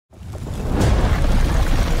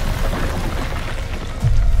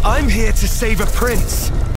I'm here to save a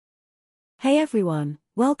prince. Hey everyone,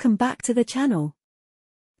 welcome back to the channel.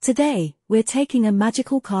 Today, we're taking a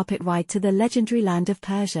magical carpet ride to the legendary land of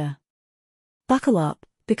Persia. Buckle up,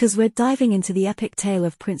 because we're diving into the epic tale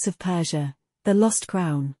of Prince of Persia, the Lost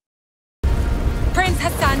Crown. Prince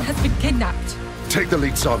Hassan has been kidnapped. Take the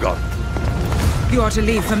lead, Sargon. You are to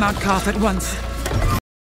leave for Mount Kaf at once.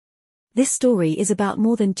 This story is about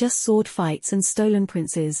more than just sword fights and stolen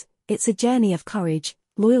princes. It's a journey of courage,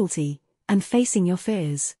 loyalty, and facing your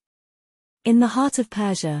fears. In the heart of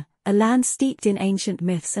Persia, a land steeped in ancient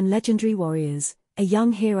myths and legendary warriors, a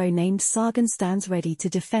young hero named Sargon stands ready to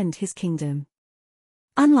defend his kingdom.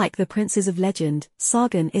 Unlike the princes of legend,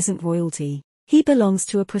 Sargon isn't royalty. He belongs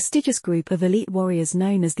to a prestigious group of elite warriors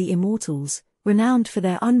known as the Immortals, renowned for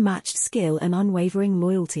their unmatched skill and unwavering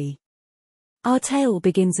loyalty. Our tale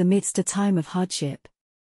begins amidst a time of hardship.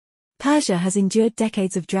 Persia has endured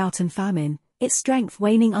decades of drought and famine, its strength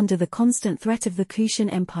waning under the constant threat of the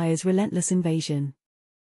Kushan Empire's relentless invasion.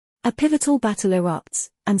 A pivotal battle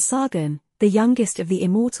erupts, and Sargon, the youngest of the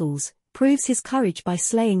Immortals, proves his courage by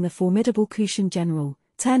slaying the formidable Kushan general,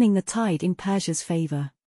 turning the tide in Persia's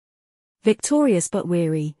favor. Victorious but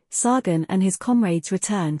weary, Sargon and his comrades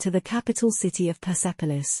return to the capital city of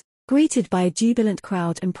Persepolis, greeted by a jubilant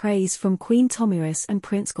crowd and praise from Queen Tomiris and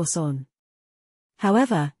Prince Goson.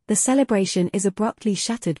 However, the celebration is abruptly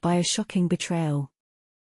shattered by a shocking betrayal.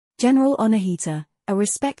 General Onohita, a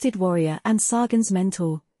respected warrior and Sargon's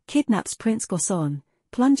mentor, kidnaps Prince Goson,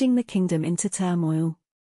 plunging the kingdom into turmoil.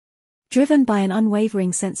 Driven by an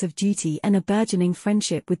unwavering sense of duty and a burgeoning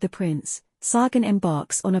friendship with the prince, Sargon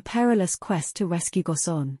embarks on a perilous quest to rescue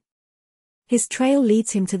Goson. His trail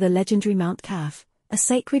leads him to the legendary Mount Kaf, a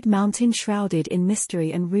sacred mountain shrouded in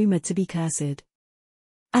mystery and rumored to be cursed.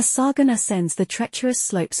 As Sargon ascends the treacherous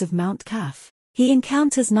slopes of Mount Kaf, he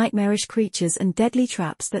encounters nightmarish creatures and deadly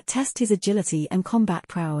traps that test his agility and combat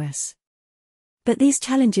prowess. But these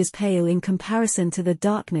challenges pale in comparison to the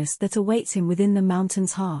darkness that awaits him within the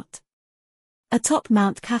mountain's heart. Atop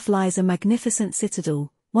Mount Kaf lies a magnificent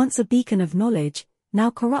citadel, once a beacon of knowledge, now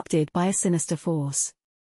corrupted by a sinister force.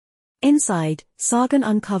 Inside, Sargon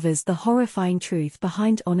uncovers the horrifying truth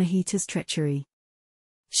behind Onohita's treachery.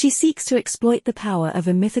 She seeks to exploit the power of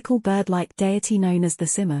a mythical bird-like deity known as the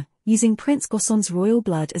Simmer, using Prince Goson's royal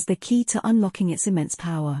blood as the key to unlocking its immense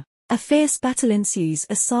power. A fierce battle ensues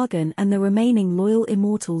as Sargon and the remaining loyal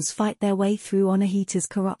immortals fight their way through Onohita's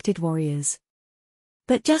corrupted warriors.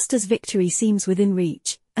 But just as victory seems within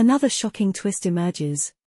reach, another shocking twist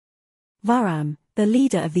emerges. Bahram, the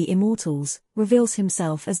leader of the Immortals, reveals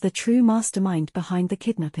himself as the true mastermind behind the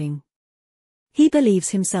kidnapping. He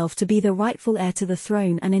believes himself to be the rightful heir to the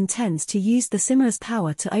throne and intends to use the Simmer's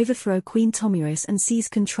power to overthrow Queen Tomiris and seize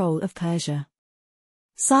control of Persia.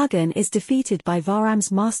 Sargon is defeated by Bahram's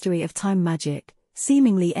mastery of time magic,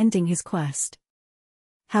 seemingly ending his quest.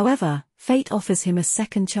 However, fate offers him a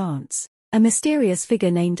second chance. A mysterious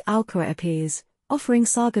figure named Alkara appears, offering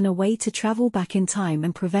Sargon a way to travel back in time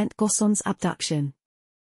and prevent Goson's abduction.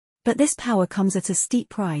 But this power comes at a steep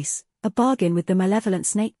price, a bargain with the malevolent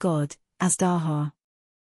snake god, Azdaha.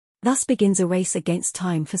 Thus begins a race against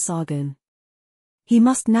time for Sargon. He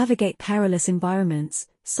must navigate perilous environments,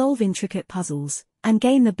 solve intricate puzzles, and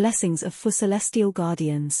gain the blessings of four celestial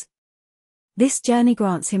guardians. This journey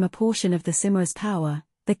grants him a portion of the Simmer's power,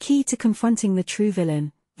 the key to confronting the true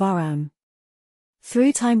villain, Bahram.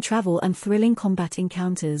 Through time travel and thrilling combat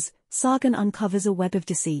encounters, Sargon uncovers a web of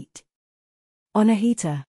deceit.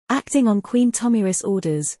 Onohita, acting on Queen Tomiris'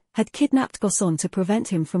 orders, had kidnapped Goson to prevent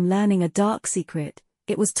him from learning a dark secret.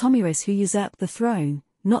 It was Tomiris who usurped the throne,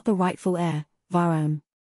 not the rightful heir, Bahram.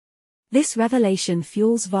 This revelation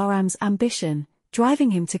fuels Bahram's ambition,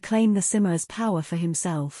 driving him to claim the Simmer's power for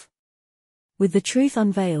himself. With the truth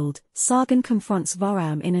unveiled, Sargon confronts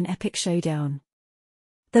Bahram in an epic showdown.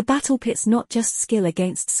 The battle pits not just skill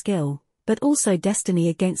against skill, but also destiny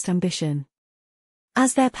against ambition.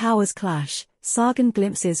 As their powers clash, Sargon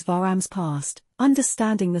glimpses Bahram's past,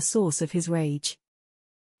 understanding the source of his rage.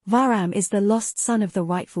 Bahram is the lost son of the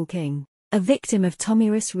rightful king, a victim of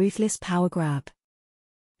Tomiris' ruthless power grab.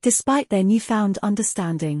 Despite their newfound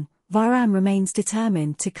understanding, Bahram remains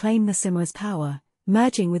determined to claim the Simmer's power,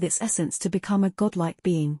 merging with its essence to become a godlike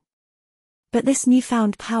being. But this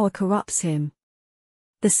newfound power corrupts him.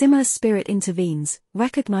 The Simmer's spirit intervenes,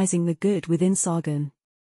 recognizing the good within Sargon.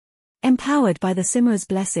 Empowered by the Simmer's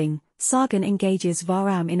blessing, Sargon engages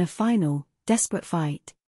Bahram in a final, desperate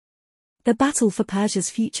fight. The battle for Persia's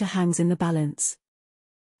future hangs in the balance.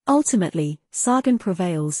 Ultimately, Sargon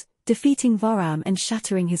prevails, defeating Bahram and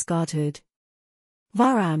shattering his godhood.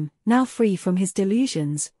 Bahram, now free from his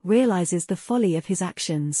delusions, realizes the folly of his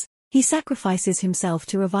actions. He sacrifices himself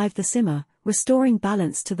to revive the simmer, restoring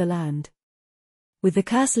balance to the land. With the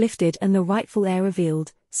curse lifted and the rightful heir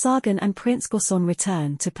revealed, Sargon and Prince Goson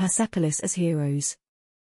return to Persepolis as heroes.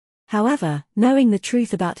 However, knowing the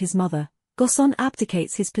truth about his mother, Goson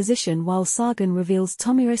abdicates his position while Sargon reveals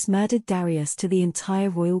Tomiris murdered Darius to the entire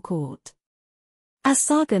royal court. As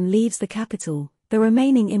Sargon leaves the capital, the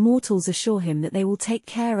remaining immortals assure him that they will take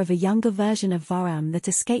care of a younger version of Bahram that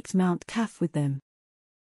escaped Mount Kaf with them.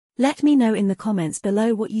 Let me know in the comments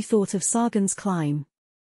below what you thought of Sargon's climb.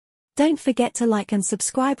 Don't forget to like and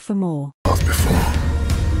subscribe for more. Before.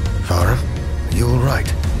 Farah, are you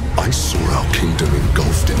alright? I saw our kingdom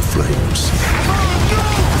engulfed in flames.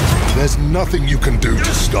 There's nothing you can do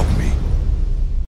to stop me.